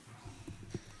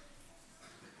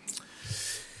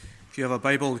you have a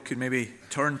Bible, you could maybe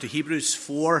turn to Hebrews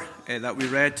 4 that we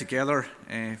read together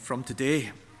from today.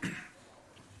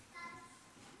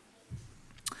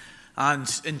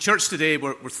 And in church today,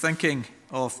 we're thinking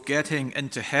of getting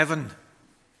into heaven.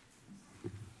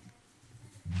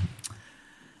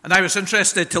 And I was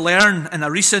interested to learn in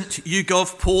a recent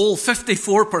YouGov poll,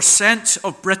 54%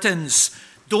 of Britons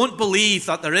don't believe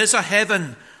that there is a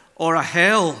heaven or a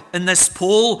hell. In this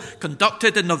poll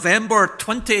conducted in November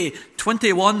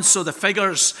 2021, so the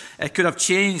figures could have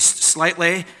changed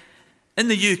slightly. In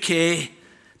the UK,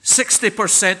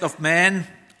 60% of men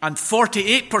and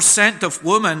 48% of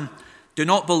women do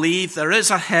not believe there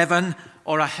is a heaven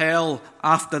or a hell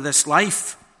after this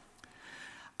life.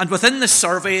 And within this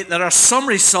survey, there are some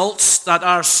results that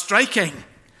are striking.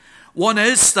 One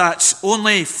is that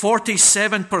only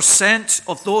 47%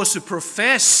 of those who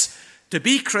profess to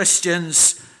be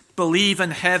Christians believe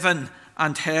in heaven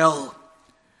and hell.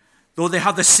 Though they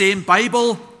have the same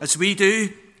Bible as we do,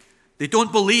 they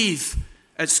don't believe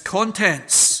its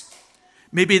contents.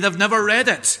 Maybe they've never read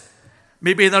it.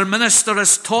 Maybe their minister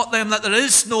has taught them that there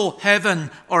is no heaven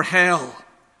or hell.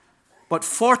 But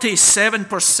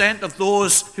 47% of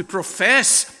those who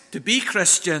profess to be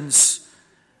Christians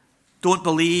don't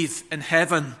believe in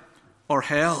heaven or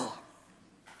hell.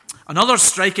 Another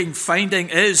striking finding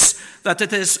is that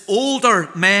it is older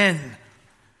men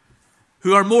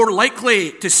who are more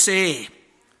likely to say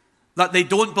that they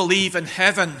don't believe in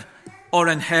heaven or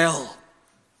in hell.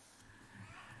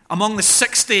 Among the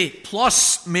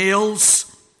 60-plus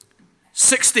males,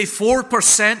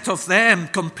 64% of them,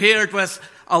 compared with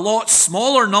a lot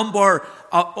smaller number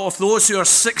of those who are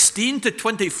 16 to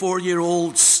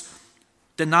 24-year-olds,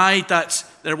 denied that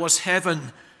there was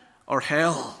heaven or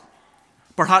hell.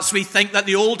 Perhaps we think that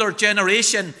the older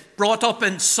generation, brought up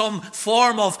in some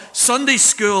form of Sunday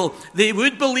school, they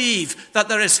would believe that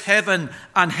there is heaven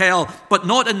and hell, but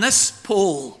not in this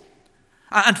poll.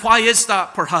 And why is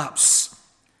that, perhaps?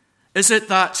 Is it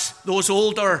that those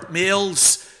older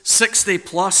males, 60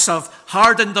 plus, have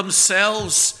hardened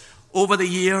themselves over the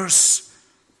years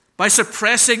by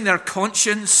suppressing their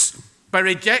conscience, by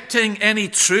rejecting any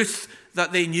truth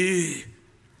that they knew?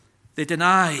 They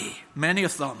deny, many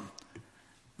of them,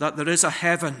 that there is a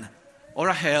heaven or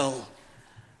a hell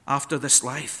after this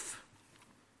life.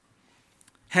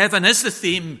 Heaven is the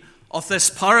theme of this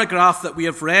paragraph that we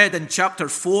have read in chapter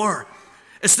 4.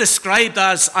 It's described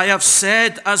as, I have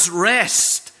said, as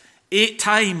rest 8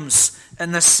 times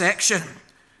in this section.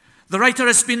 The writer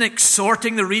has been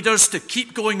exhorting the readers to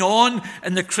keep going on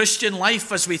in the Christian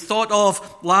life as we thought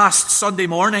of last Sunday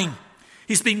morning.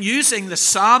 He's been using the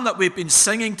psalm that we've been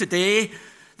singing today,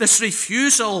 this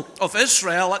refusal of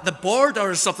Israel at the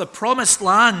borders of the promised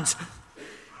land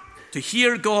to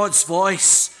hear God's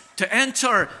voice, to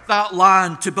enter that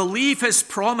land, to believe his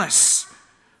promise.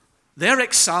 Their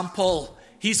example,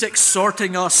 he's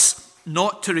exhorting us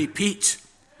not to repeat.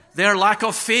 Their lack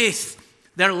of faith,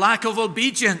 their lack of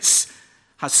obedience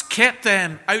has kept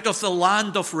them out of the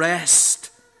land of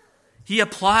rest. He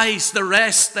applies the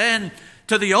rest then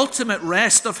to the ultimate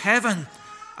rest of heaven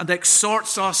and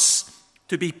exhorts us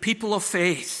to be people of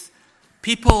faith,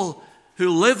 people who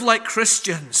live like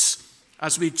Christians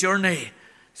as we journey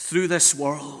through this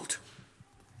world.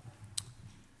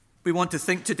 We want to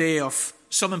think today of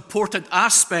some important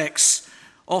aspects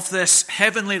of this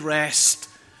heavenly rest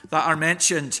that are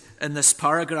mentioned in this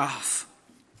paragraph.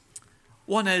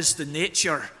 One is the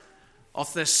nature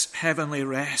of this heavenly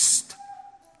rest.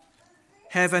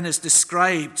 Heaven is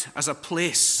described as a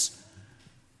place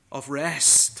of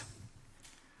rest.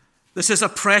 This is a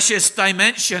precious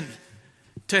dimension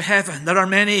to heaven. There are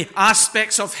many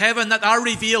aspects of heaven that are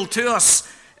revealed to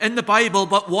us in the Bible,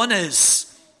 but one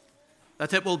is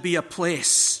that it will be a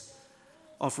place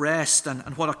of rest,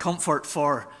 and what a comfort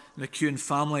for the McEwen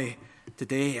family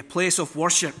today. A place of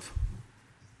worship,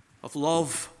 of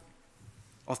love,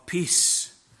 of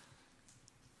peace,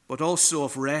 but also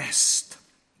of rest.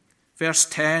 Verse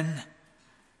 10,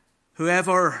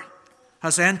 whoever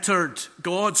has entered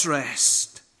God's rest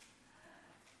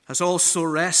has also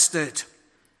rested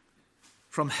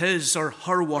from his or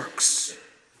her works.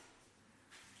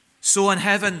 So in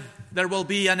heaven there will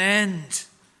be an end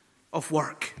of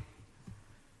work.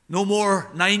 No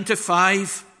more 9 to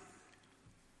 5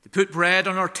 to put bread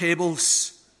on our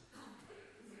tables.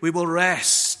 We will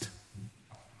rest,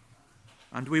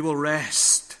 and we will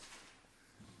rest.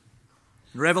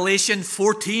 In Revelation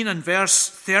 14 and verse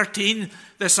 13,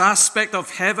 this aspect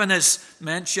of heaven is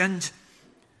mentioned.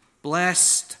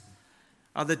 Blessed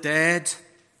are the dead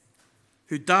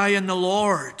who die in the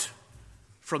Lord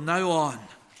from now on.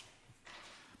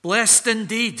 Blessed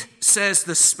indeed, says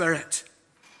the Spirit,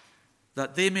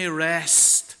 that they may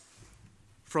rest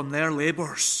from their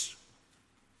labors.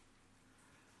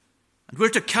 And we're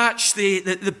to catch the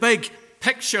big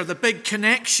picture, the big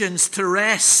connections to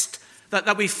rest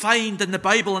that we find in the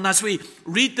Bible. And as we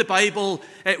read the Bible,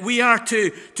 we are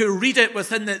to read it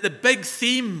within the big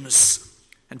themes.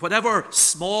 And whatever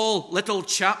small little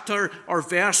chapter or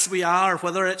verse we are,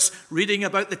 whether it's reading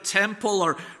about the temple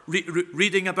or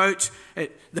reading about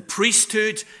the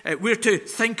priesthood, we're to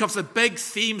think of the big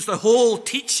themes. The whole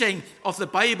teaching of the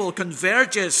Bible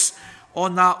converges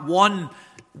on that one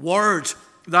word,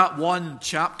 that one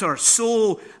chapter.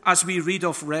 So, as we read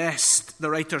of rest, the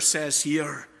writer says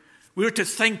here, we're to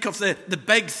think of the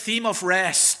big theme of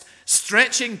rest,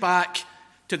 stretching back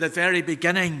to the very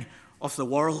beginning of the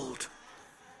world.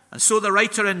 And so the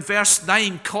writer in verse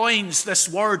 9 coins this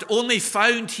word only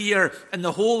found here in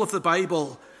the whole of the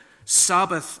Bible,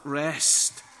 Sabbath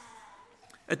rest.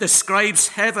 It describes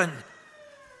heaven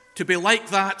to be like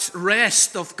that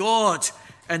rest of God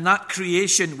in that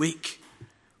creation week,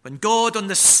 when God on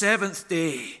the seventh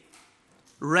day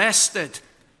rested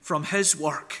from his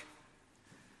work.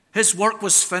 His work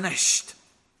was finished.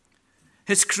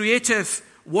 His creative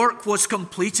work was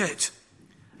completed,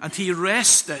 and he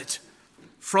rested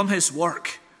from his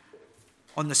work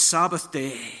on the Sabbath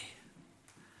day.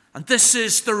 And this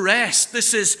is the rest.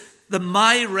 This is the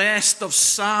my rest of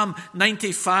Psalm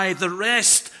 95, the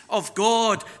rest of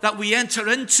God that we enter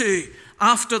into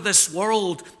after this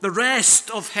world, the rest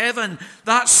of heaven,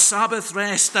 that Sabbath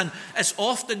rest. And it's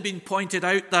often been pointed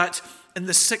out that in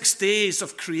the 6 days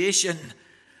of creation,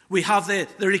 we have the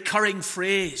recurring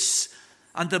phrase,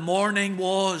 and the morning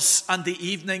was, and the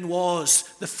evening was,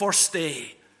 the first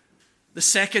day, the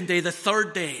second day, the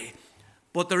third day.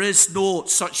 But there is no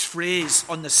such phrase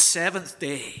on the seventh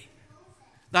day.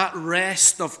 That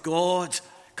rest of God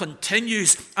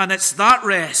continues, and it's that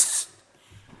rest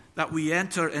that we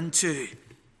enter into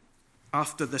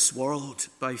after this world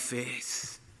by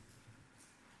faith.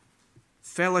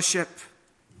 Fellowship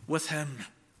with him.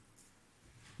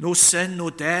 No sin,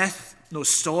 no death, no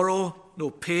sorrow,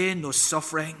 no pain, no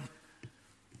suffering.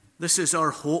 This is our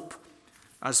hope,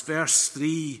 as verse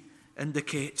 3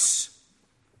 indicates.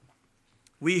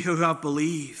 We who have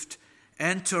believed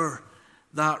enter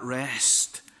that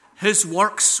rest. His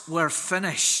works were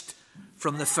finished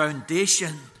from the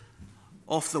foundation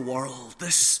of the world.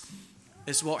 This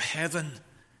is what heaven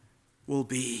will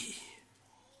be.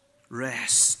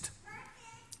 Rest.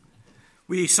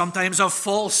 We sometimes have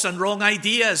false and wrong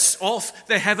ideas of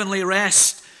the heavenly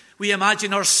rest. We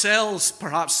imagine ourselves,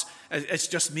 perhaps it's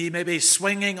just me, maybe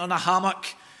swinging on a hammock,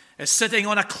 sitting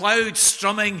on a cloud,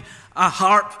 strumming a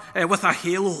harp with a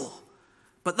halo.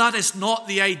 But that is not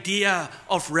the idea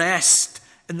of rest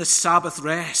in the Sabbath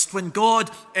rest. When God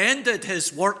ended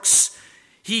his works,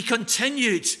 he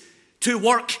continued to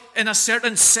work in a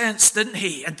certain sense, didn't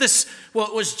he? And this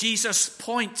what was Jesus'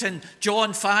 point in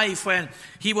John 5 when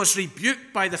he was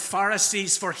rebuked by the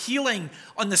Pharisees for healing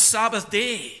on the Sabbath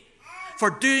day, for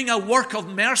doing a work of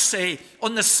mercy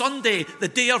on the Sunday, the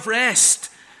day of rest.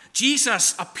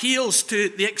 Jesus appeals to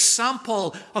the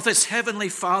example of his heavenly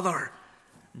Father.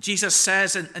 Jesus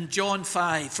says in John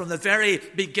 5, from the very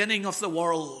beginning of the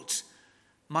world,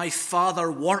 my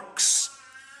Father works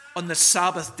on the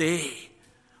Sabbath day.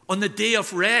 On the day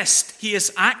of rest, he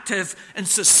is active in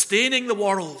sustaining the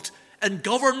world and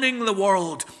governing the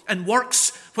world in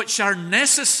works which are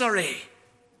necessary.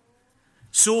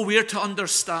 So we are to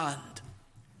understand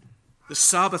the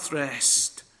Sabbath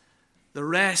rest, the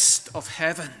rest of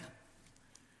heaven,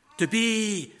 to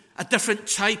be a different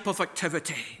type of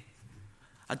activity,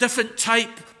 a different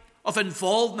type of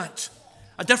involvement,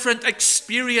 a different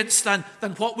experience than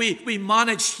what we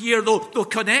manage here, though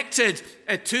connected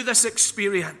to this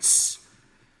experience.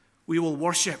 We will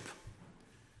worship,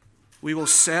 we will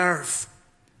serve,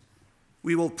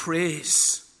 we will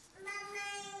praise,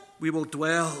 we will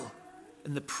dwell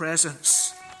in the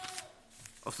presence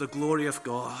of the glory of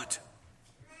God.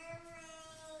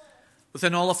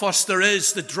 Within all of us there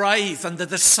is the drive and the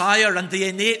desire and the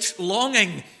innate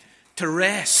longing to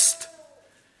rest.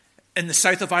 In the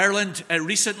south of Ireland,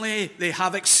 recently, they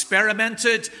have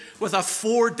experimented with a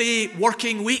 4-day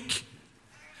working week.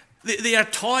 They are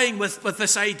toying with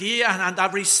this idea, and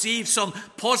I've received some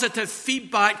positive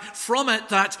feedback from it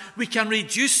that we can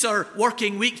reduce our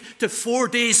working week to 4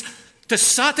 days to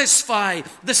satisfy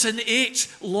this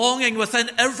innate longing within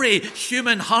every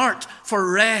human heart for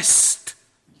rest.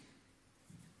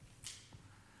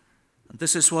 And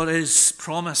this is what is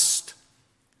promised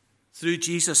through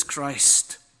Jesus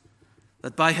Christ,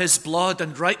 that by his blood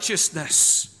and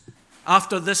righteousness,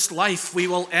 after this life, we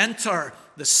will enter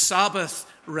the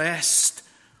Sabbath rest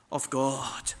of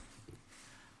God.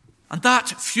 And that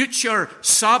future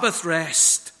Sabbath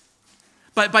rest,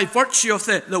 by virtue of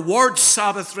the word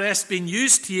Sabbath rest being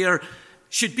used here,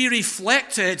 should be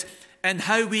reflected in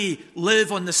how we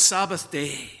live on the Sabbath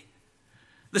day.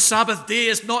 The Sabbath day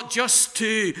is not just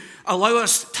to allow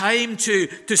us time to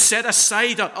set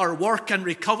aside our work and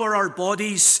recover our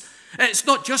bodies. It's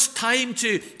not just time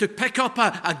to pick up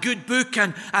a good book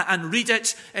and read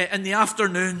it in the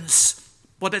afternoons,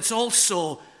 but it's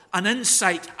also an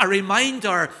insight, a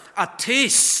reminder, a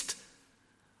taste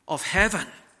of heaven,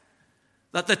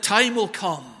 that the time will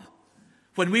come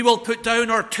when we will put down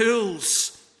our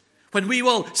tools, when we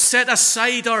will set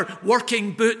aside our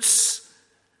working boots,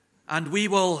 and we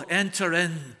will enter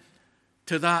in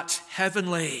to that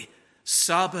heavenly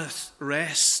Sabbath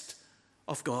rest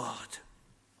of God.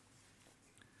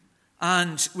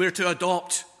 And we're to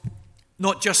adopt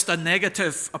not just a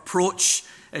negative approach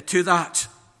to that.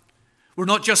 We're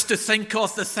not just to think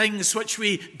of the things which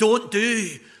we don't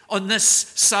do on this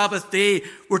Sabbath day.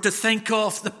 We're to think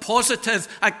of the positive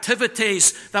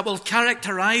activities that will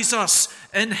characterize us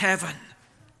in heaven.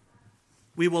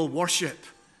 We will worship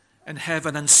in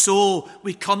heaven, and so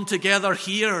we come together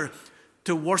here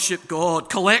to worship God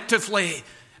collectively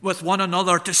with one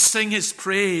another, to sing his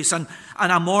praise. And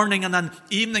a morning and an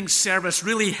evening service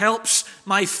really helps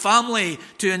my family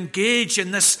to engage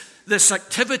in this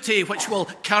activity which will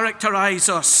characterize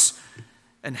us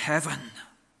in heaven.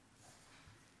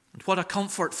 And what a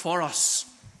comfort for us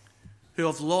who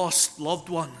have lost loved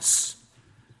ones,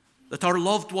 that our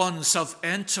loved ones have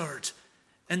entered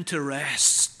into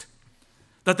rest,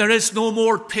 that there is no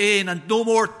more pain and no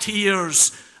more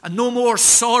tears and no more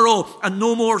sorrow and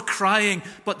no more crying,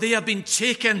 but they have been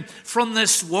taken from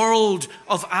this world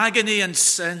of agony and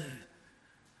sin.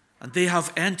 And they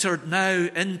have entered now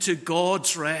into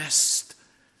God's rest,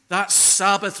 that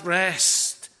Sabbath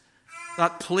rest,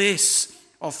 that place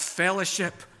of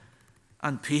fellowship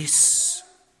and peace.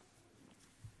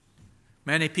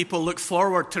 Many people look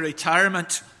forward to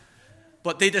retirement,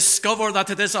 but they discover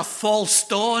that it is a false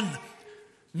dawn.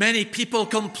 Many people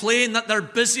complain that they're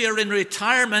busier in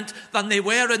retirement than they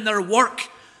were in their work.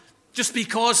 Just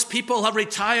because people have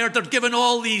retired, they're given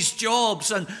all these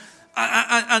jobs, and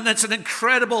it's an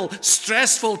incredible,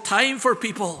 stressful time for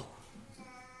people.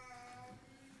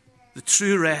 The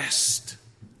true rest,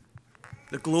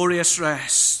 the glorious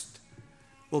rest,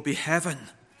 will be heaven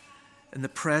in the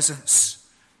presence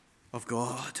of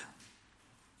God.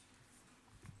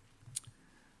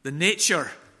 The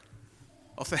nature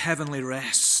of the heavenly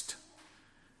rest.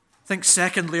 Think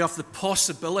secondly of the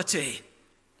possibility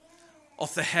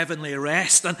of the heavenly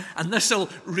rest. And this will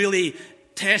really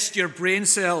test your brain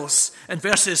cells in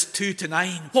verses 2 to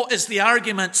 9. What is the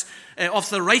argument of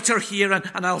the writer here?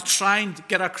 And I'll try and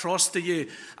get across to you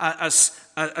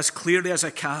as clearly as I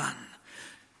can.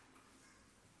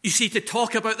 You see, to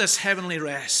talk about this heavenly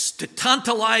rest, to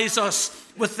tantalize us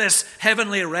with this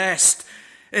heavenly rest,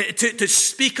 to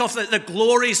speak of the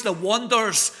glories, the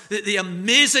wonders, the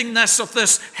amazingness of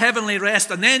this heavenly rest,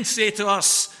 and then say to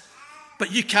us,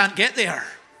 but you can't get there.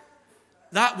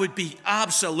 That would be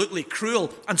absolutely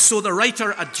cruel. And so the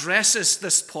writer addresses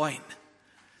this point,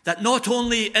 that not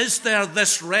only is there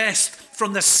this rest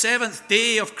from the seventh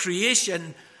day of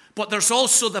creation, but there's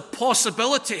also the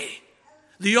possibility,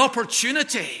 the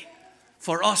opportunity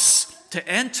for us to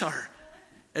enter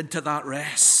into that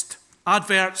rest.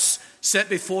 Adverts set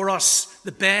before us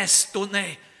the best, don't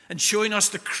they? And showing us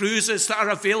the cruises that are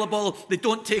available. They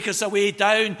don't take us away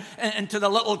down into the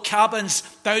little cabins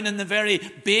down in the very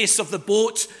base of the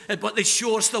boat, but they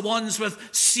show us the ones with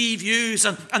sea views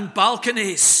and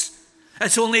balconies.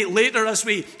 It's only later as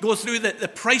we go through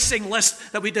the pricing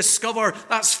list that we discover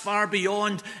that's far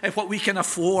beyond what we can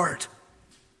afford.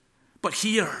 But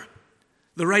here,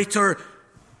 the writer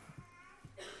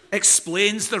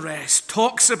explains the rest,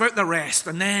 talks about the rest,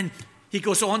 and then he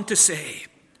goes on to say,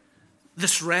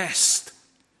 this rest,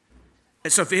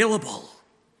 it's available,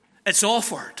 it's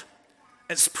offered,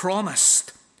 it's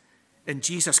promised in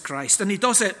Jesus Christ. And he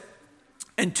does it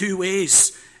in two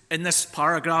ways in this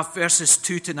paragraph, verses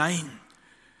 2 to 9.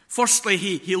 Firstly,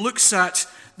 he looks at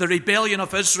the rebellion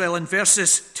of Israel in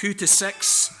verses 2 to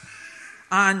 6,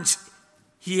 and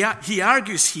he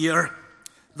argues here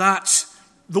that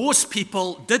those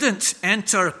people didn't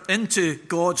enter into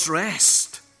God's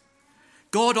rest.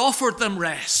 God offered them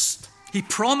rest. He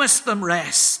promised them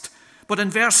rest. But in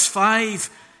verse 5,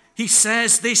 he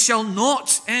says, they shall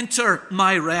not enter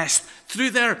my rest.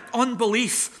 Through their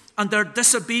unbelief and their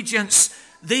disobedience,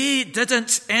 they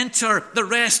didn't enter the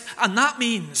rest. And that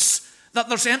means that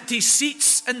there's empty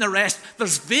seats in the rest.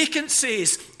 There's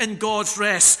vacancies in God's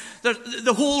rest.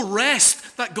 The whole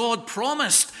rest that God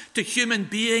promised to human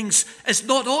beings is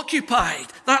not occupied.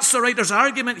 That's the writer's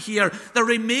argument here. There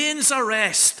remains a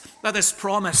rest that is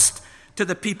promised to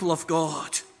the people of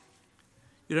God.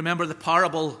 You remember the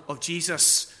parable of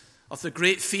Jesus, of the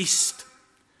great feast,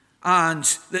 and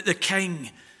the king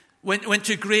went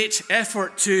to great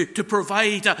effort to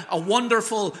provide a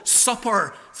wonderful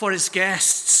supper for his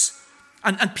guests.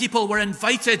 And people were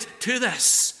invited to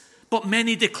this, but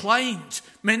many declined.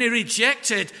 Many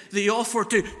rejected the offer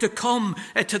to come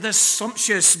to this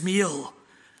sumptuous meal.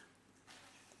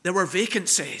 There were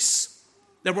vacancies.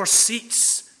 There were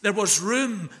seats. There was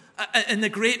room in the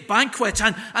great banquet.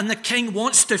 And the king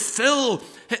wants to fill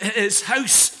his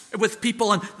house with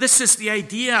people. And this is the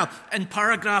idea in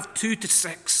paragraph 2 to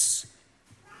 6.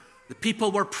 The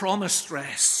people were promised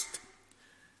rest.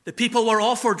 The people were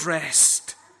offered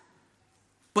rest.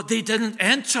 But they didn't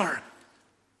enter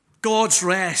God's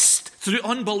rest through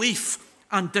unbelief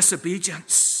and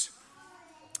disobedience.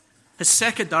 His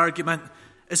second argument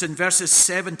is in verses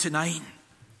 7 to 9.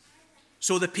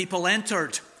 So the people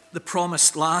entered the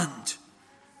promised land.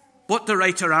 But the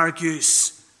writer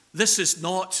argues, this is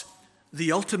not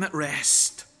the ultimate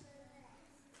rest.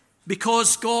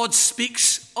 Because God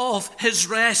speaks of his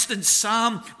rest in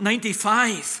Psalm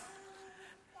 95.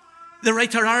 The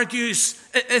writer argues,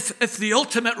 if the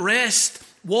ultimate rest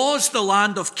was the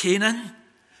land of Canaan,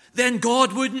 then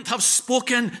God wouldn't have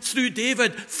spoken through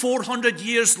David 400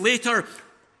 years later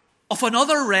of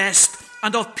another rest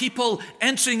and of people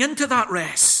entering into that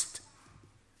rest.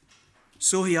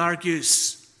 So he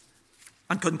argues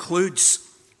and concludes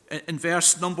in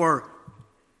verse number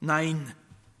 9,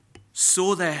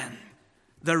 so then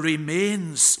there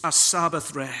remains a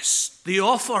Sabbath rest, the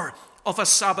offer of a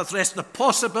Sabbath rest, the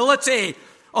possibility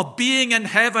of being in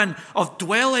heaven, of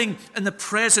dwelling in the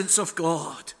presence of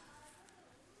God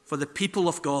for the people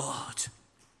of God.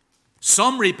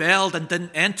 Some rebelled and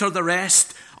didn't enter the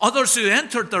rest. Others who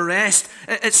entered the rest,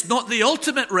 it's not the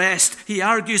ultimate rest, he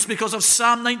argues, because of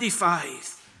Psalm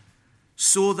 95.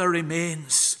 So there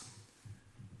remains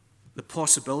the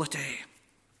possibility.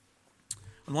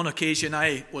 On one occasion,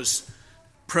 I was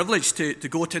privileged to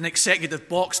go to an executive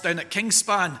box down at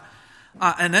Kingspan,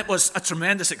 and it was a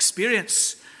tremendous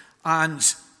experience. And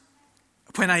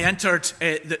when I entered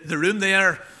the room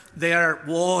there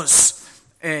was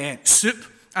soup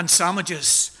and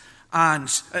sandwiches.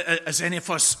 And as any of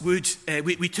us would,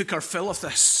 we took our fill of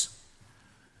this.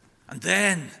 And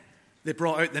then they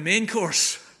brought out the main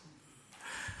course.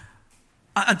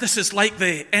 And this is like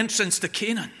the entrance to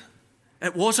Canaan.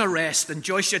 It was a rest. And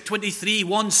Joshua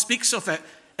 23:1 speaks of it.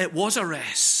 It was a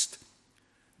rest.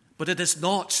 But it is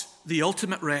not the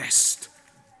ultimate rest.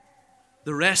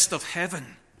 The rest of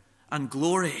heaven and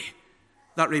glory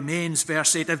that remains,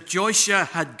 verse 8. If Joshua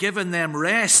had given them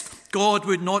rest, God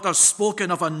would not have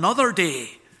spoken of another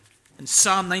day in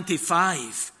Psalm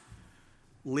 95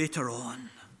 later on.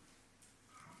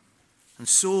 And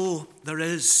so there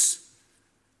is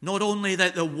not only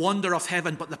the wonder of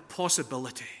heaven, but the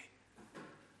possibility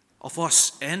of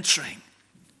us entering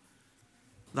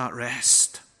that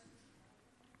rest.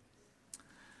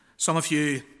 Some of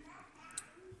you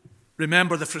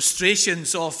remember the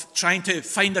frustrations of trying to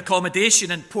find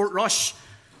accommodation in Portrush.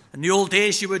 In the old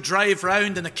days, you would drive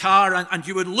round in a car and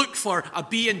you would look for a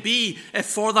B&B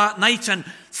for that night. And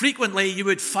frequently you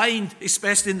would find,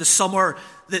 especially in the summer,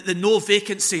 the no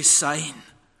vacancies sign.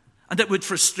 And it would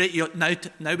frustrate you.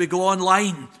 Now we go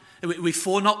online. We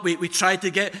phone up. We try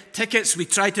to get tickets. We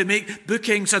try to make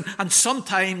bookings. And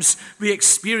sometimes we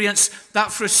experience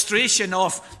that frustration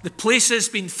of the places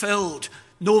being filled,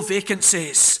 no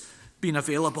vacancies being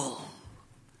available.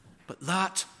 But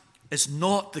that is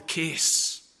not the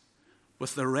case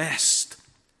with the rest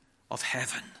of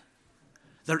heaven.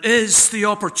 There is the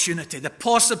opportunity, the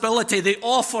possibility, the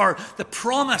offer, the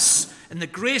promise in the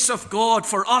grace of God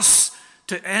for us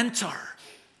to enter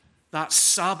that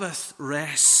Sabbath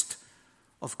rest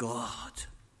of God.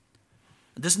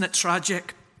 And isn't it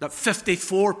tragic that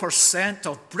 54%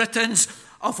 of Britons,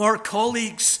 of our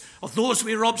colleagues, of those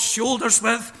we rub shoulders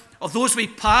with, of those we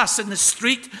pass in the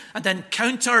street and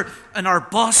encounter in our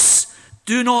bus,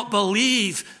 do not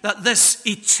believe that this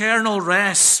eternal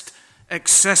rest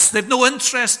exists. They've no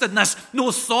interest in this,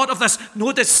 no thought of this,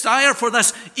 no desire for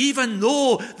this, even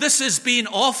though this is being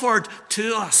offered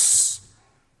to us.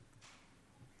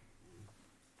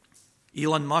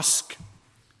 Elon Musk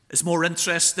is more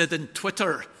interested in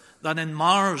Twitter than in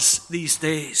Mars these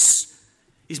days.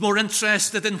 He's more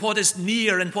interested in what is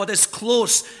near and what is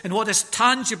close and what is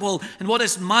tangible and what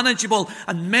is manageable.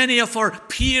 And many of our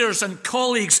peers and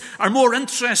colleagues are more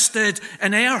interested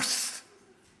in earth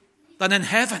than in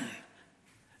heaven,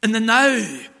 in the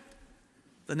now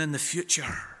than in the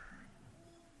future.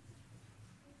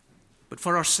 But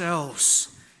for ourselves,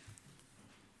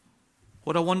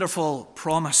 what a wonderful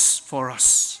promise for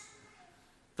us,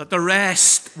 that the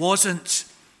rest wasn't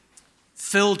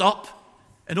filled up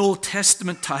in Old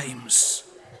Testament times,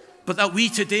 but that we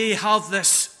today have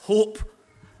this hope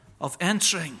of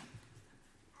entering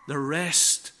the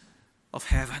rest of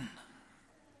heaven.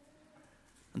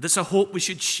 And it's a hope we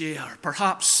should share.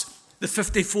 Perhaps the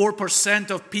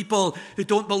 54% of people who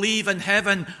don't believe in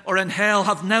heaven or in hell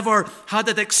have never had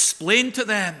it explained to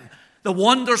them, the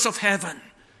wonders of heaven,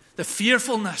 the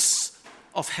fearfulness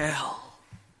of hell.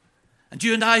 And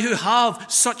you and I who have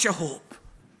such a hope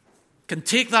can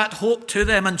take that hope to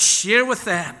them and share with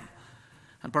them.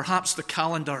 And perhaps the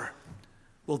calendar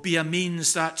will be a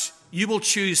means that you will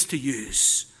choose to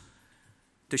use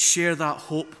to share that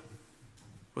hope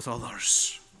with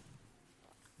others.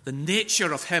 The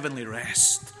nature of heavenly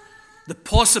rest, the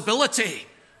possibility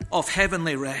of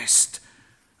heavenly rest,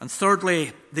 and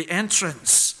thirdly, the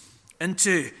entrance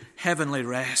into heavenly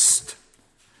rest.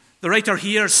 The writer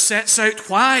here sets out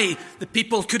why the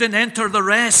people couldn't enter the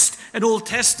rest in Old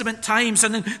Testament times,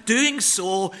 and in doing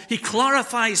so, he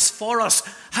clarifies for us,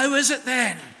 how is it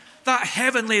then that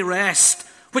heavenly rest,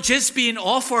 which is being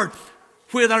offered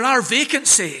where there are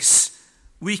vacancies,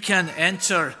 we can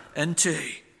enter into?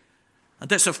 And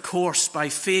this, of course, by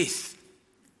faith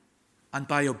and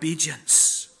by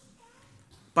obedience.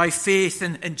 By faith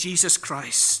in Jesus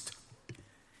Christ.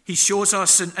 He shows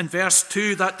us in verse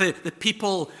 2 that the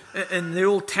people in the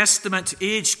Old Testament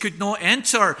age could not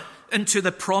enter into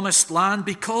the promised land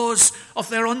because of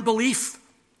their unbelief,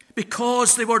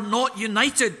 because they were not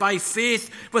united by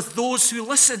faith with those who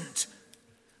listened.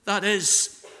 That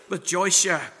is, with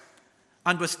Joshua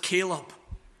and with Caleb,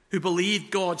 who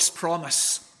believed God's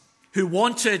promise, who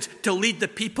wanted to lead the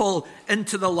people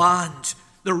into the land.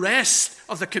 The rest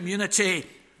of the community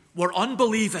were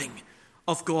unbelieving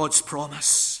of God's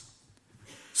promise.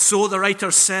 So the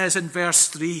writer says in verse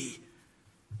 3,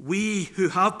 we who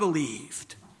have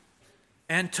believed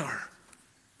enter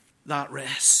that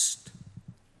rest.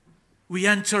 We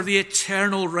enter the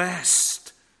eternal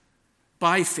rest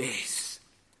by faith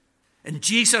in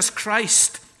Jesus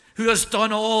Christ, who has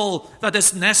done all that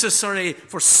is necessary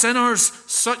for sinners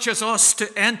such as us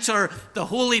to enter the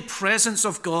holy presence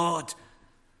of God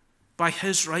by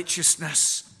his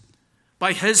righteousness,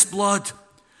 by his blood,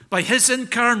 by his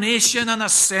incarnation and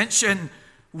ascension.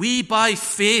 We, by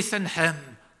faith in him,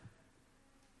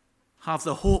 have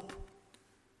the hope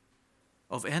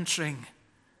of entering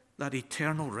that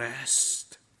eternal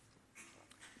rest.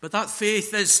 But that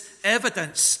faith is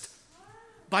evidenced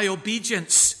by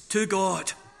obedience to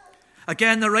God.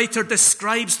 Again, the writer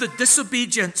describes the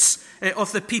disobedience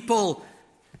of the people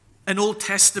in Old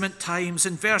Testament times.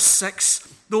 In verse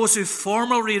 6, those who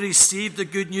formerly received the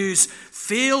good news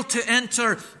failed to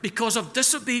enter because of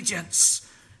disobedience.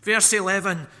 Verse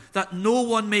 11, that no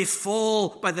one may fall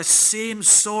by the same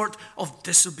sort of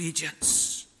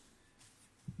disobedience.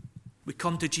 We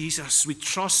come to Jesus. We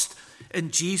trust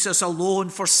in Jesus alone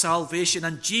for salvation.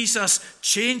 And Jesus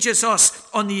changes us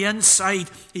on the inside.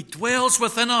 He dwells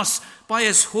within us by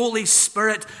his Holy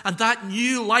Spirit. And that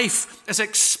new life is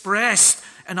expressed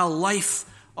in a life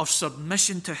of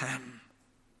submission to him.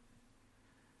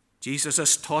 Jesus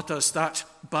has taught us that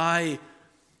by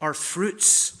our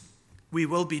fruits we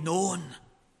will be known.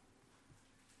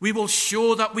 We will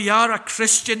show that we are a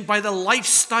Christian by the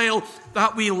lifestyle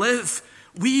that we live.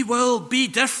 We will be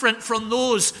different from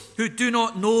those who do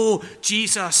not know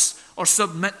Jesus or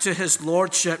submit to his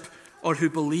lordship or who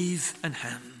believe in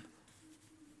him.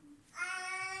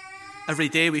 Every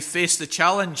day we face the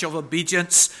challenge of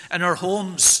obedience in our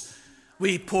homes.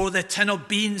 We pour the tin of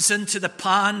beans into the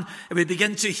pan and we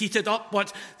begin to heat it up,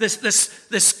 but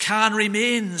this can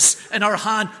remains in our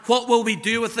hand. What will we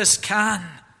do with this can?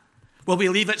 Will we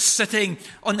leave it sitting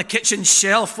on the kitchen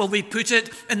shelf? Will we put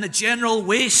it in the general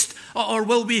waste? Or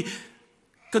will we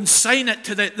consign it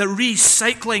to the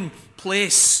recycling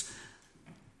place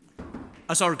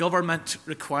as our government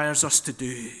requires us to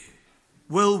do?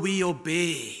 Will we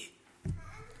obey?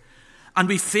 And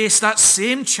we face that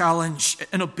same challenge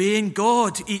in obeying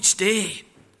God each day.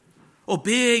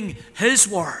 Obeying his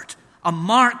word, a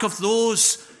mark of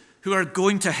those who are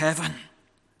going to heaven.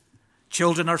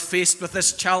 Children are faced with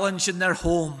this challenge in their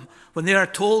home when they are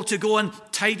told to go and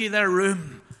tidy their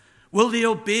room. Will they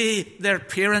obey their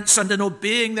parents, and in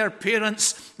obeying their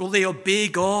parents, will they obey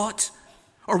God?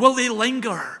 Or will they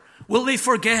linger? Will they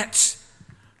forget?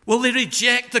 Will they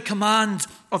reject the command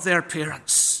of their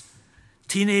parents?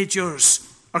 Teenagers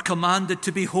are commanded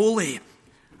to be holy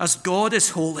as God is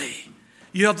holy.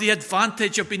 You have the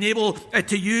advantage of being able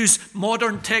to use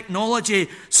modern technology,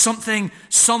 something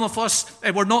some of us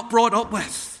were not brought up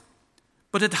with.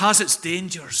 But it has its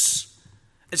dangers,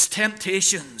 its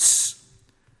temptations.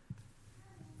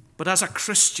 But as a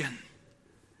Christian,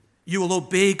 you will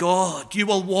obey God. You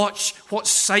will watch what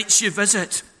sites you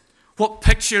visit, what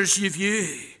pictures you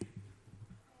view.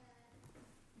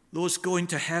 Those going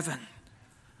to heaven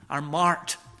are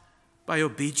marked by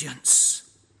obedience.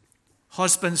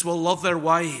 Husbands will love their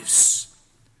wives.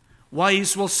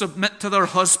 Wives will submit to their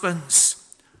husbands.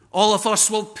 All of us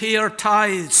will pay our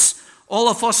tithes. All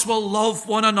of us will love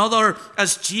one another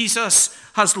as Jesus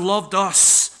has loved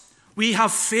us. We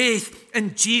have faith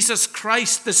in Jesus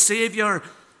Christ the Savior,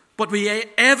 but we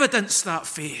evidence that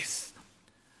faith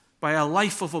by a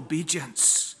life of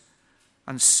obedience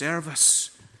and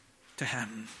service to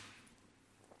Him.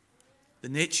 The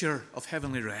nature of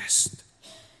heavenly rest.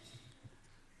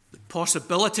 The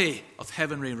possibility of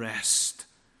heavenly rest.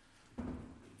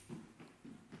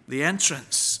 The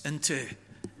entrance into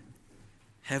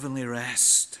heavenly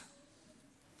rest.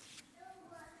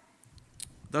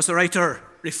 Thus the writer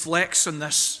reflects on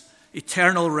this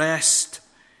eternal rest.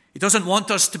 He doesn't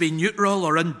want us to be neutral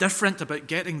or indifferent about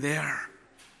getting there.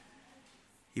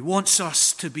 He wants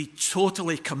us to be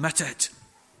totally committed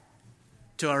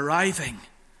to arriving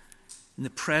in the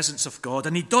presence of God.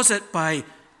 And he does it by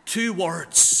two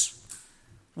words.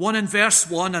 One in verse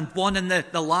 1 and one in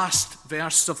the last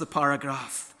verse of the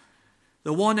paragraph.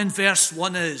 The one in verse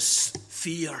 1 is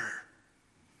fear.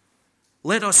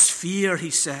 Let us fear,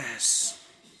 he says,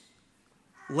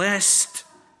 lest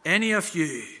any of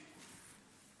you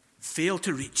fail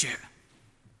to reach it.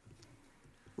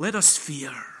 Let us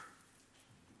fear.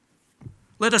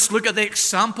 Let us look at the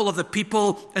example of the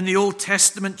people in the Old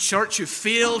Testament church who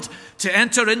failed to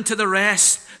enter into the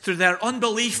rest through their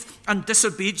unbelief and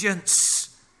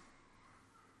disobedience.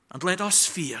 And let us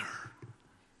fear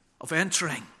of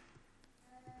entering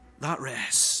that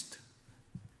rest.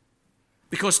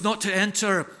 Because not to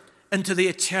enter into the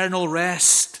eternal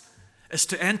rest is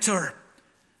to enter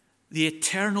the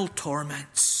eternal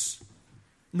torments.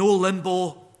 No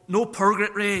limbo, no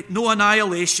purgatory, no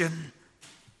annihilation.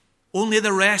 Only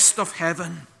the rest of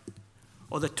heaven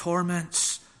or the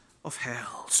torments of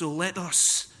hell. So let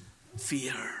us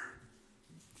fear.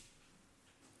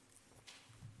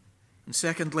 And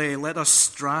secondly, let us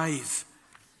strive.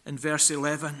 In verse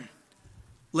 11,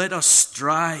 let us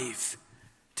strive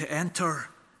to enter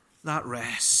that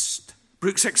rest.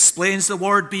 Brooks explains the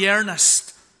word: be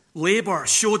earnest, labor,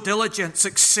 show diligence,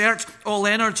 exert all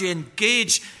energy,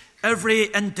 engage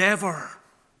every endeavor,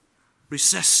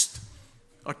 resist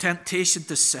our temptation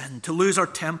to sin, to lose our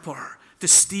temper, to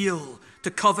steal,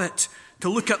 to covet, to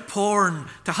look at porn,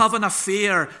 to have an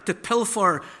affair, to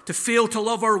pilfer, to fail to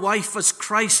love our wife as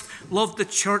Christ loved the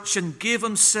church and gave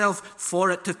himself for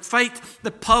it, to fight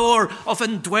the power of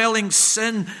indwelling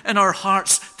sin in our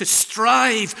hearts, to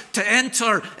strive to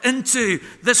enter into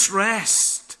this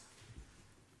rest.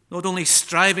 Not only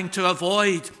striving to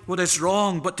avoid what is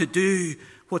wrong, but to do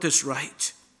what is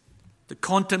right, to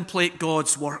contemplate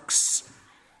God's works,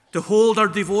 to hold our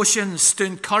devotions, to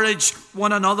encourage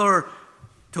one another,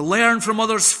 to learn from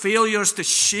others' failures, to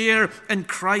share in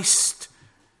Christ.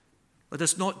 Let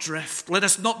us not drift. Let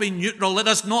us not be neutral. Let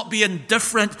us not be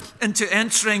indifferent into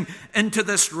entering into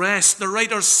this rest. The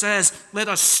writer says, let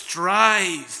us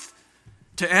strive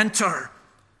to enter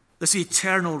this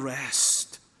eternal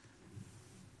rest,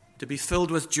 to be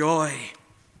filled with joy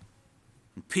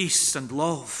and peace and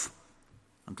love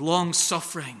and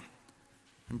long-suffering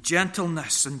and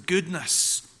gentleness and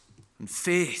goodness and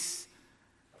faith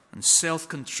and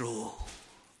self-control.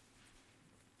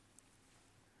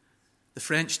 The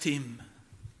French team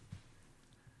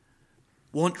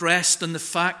won't rest on the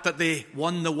fact that they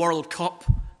won the World Cup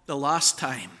the last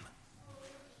time.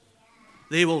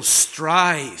 They will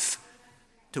strive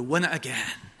to win it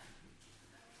again.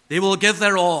 They will give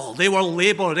their all. They will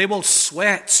labor. They will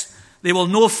sweat. They will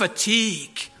know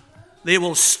fatigue. They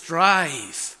will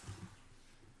strive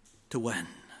to win.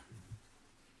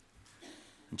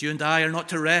 And you and I are not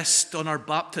to rest on our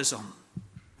baptism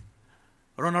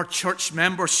or on our church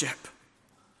membership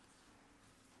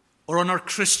or on our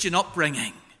Christian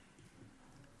upbringing.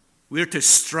 We're to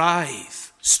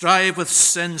strive. Strive with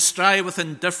sin, strive with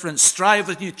indifference, strive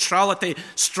with neutrality,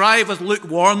 strive with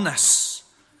lukewarmness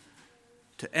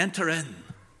to enter in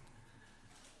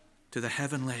to the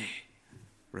heavenly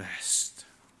rest.